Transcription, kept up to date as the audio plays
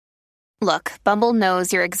Look, Bumble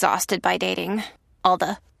knows you're exhausted by dating. All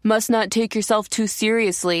the, must not take yourself too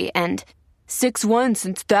seriously, and 6'1"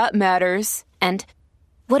 since that matters, and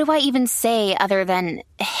what do I even say other than,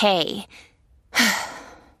 hey?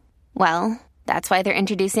 Well, that's why they're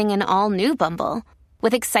introducing an all-new Bumble,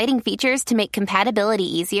 with exciting features to make compatibility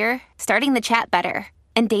easier, starting the chat better,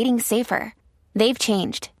 and dating safer. They've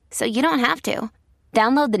changed, so you don't have to.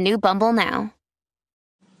 Download the new Bumble now.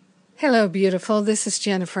 Hello, beautiful. This is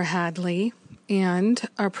Jennifer Hadley, and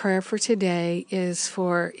our prayer for today is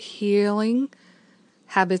for healing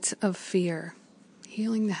habits of fear.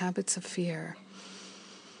 Healing the habits of fear.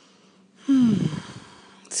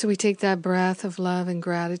 So we take that breath of love and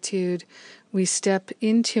gratitude. We step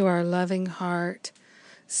into our loving heart.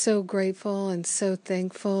 So grateful and so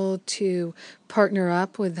thankful to partner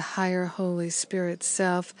up with the higher Holy Spirit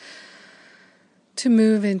self to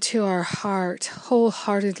move into our heart,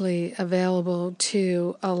 wholeheartedly available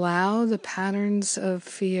to allow the patterns of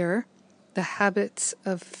fear, the habits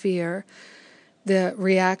of fear, the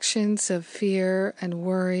reactions of fear and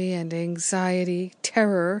worry and anxiety,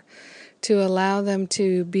 terror, to allow them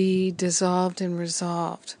to be dissolved and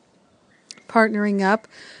resolved. Partnering up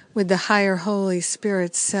with the higher Holy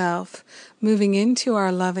Spirit self, moving into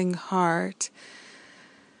our loving heart,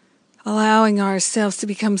 allowing ourselves to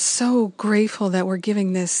become so grateful that we're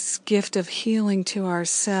giving this gift of healing to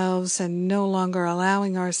ourselves and no longer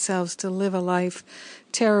allowing ourselves to live a life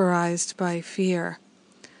terrorized by fear.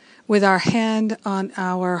 With our hand on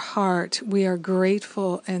our heart, we are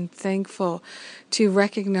grateful and thankful to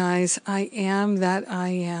recognize I am that I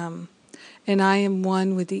am. And I am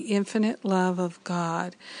one with the infinite love of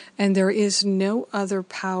God. And there is no other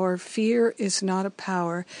power. Fear is not a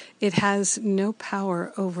power. It has no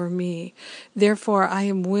power over me. Therefore, I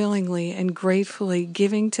am willingly and gratefully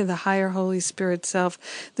giving to the higher Holy Spirit self,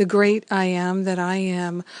 the great I am that I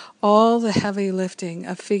am, all the heavy lifting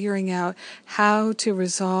of figuring out how to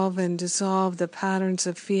resolve and dissolve the patterns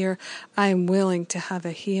of fear. I am willing to have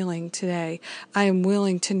a healing today. I am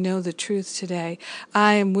willing to know the truth today.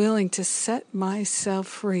 I am willing to set myself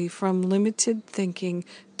free from limited thinking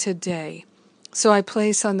today. So I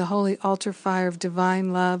place on the holy altar fire of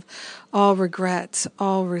divine love all regrets,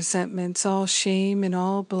 all resentments, all shame and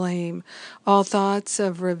all blame, all thoughts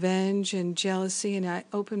of revenge and jealousy, and I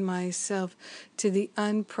open myself to the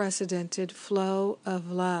unprecedented flow of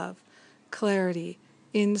love, clarity,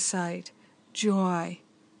 insight, joy,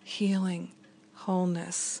 healing,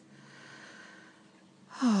 wholeness.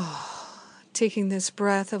 Taking this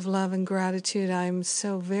breath of love and gratitude, I am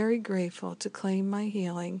so very grateful to claim my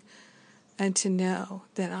healing and to know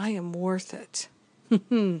that I am worth it.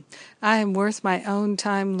 I am worth my own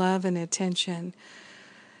time, love, and attention,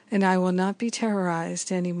 and I will not be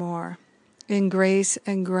terrorized anymore. In grace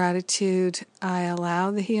and gratitude, I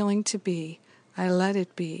allow the healing to be. I let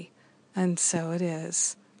it be, and so it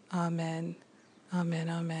is. Amen. Amen.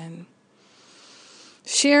 Amen.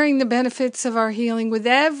 Sharing the benefits of our healing with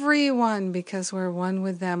everyone because we're one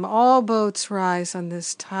with them. All boats rise on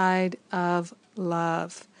this tide of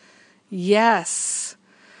love. Yes.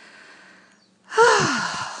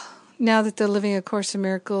 Now that the Living A Course in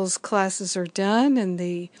Miracles classes are done and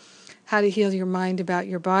the How to Heal Your Mind About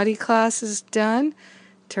Your Body class is done,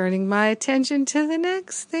 turning my attention to the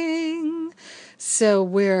next thing. So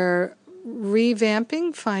we're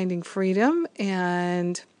revamping Finding Freedom,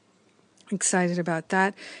 and excited about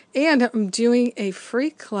that. And I'm doing a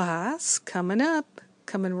free class coming up,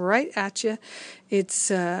 coming right at you. It's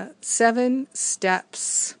 7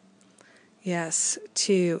 steps, yes,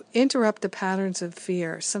 to interrupt the patterns of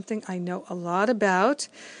fear, something I know a lot about.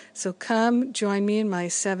 So come join me in my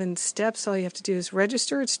 7 steps. All you have to do is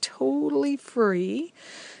register. It's totally free.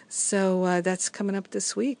 So that's coming up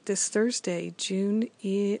this week, this Thursday, June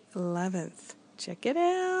 11th. Check it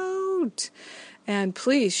out. And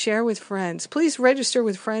please share with friends. Please register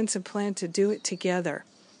with friends and plan to do it together.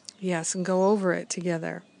 Yes, and go over it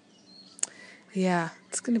together. Yeah,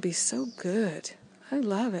 it's going to be so good. I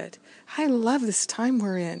love it. I love this time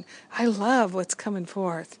we're in. I love what's coming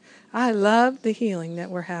forth. I love the healing that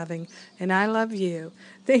we're having. And I love you.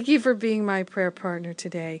 Thank you for being my prayer partner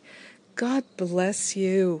today. God bless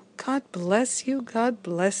you. God bless you. God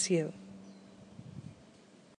bless you.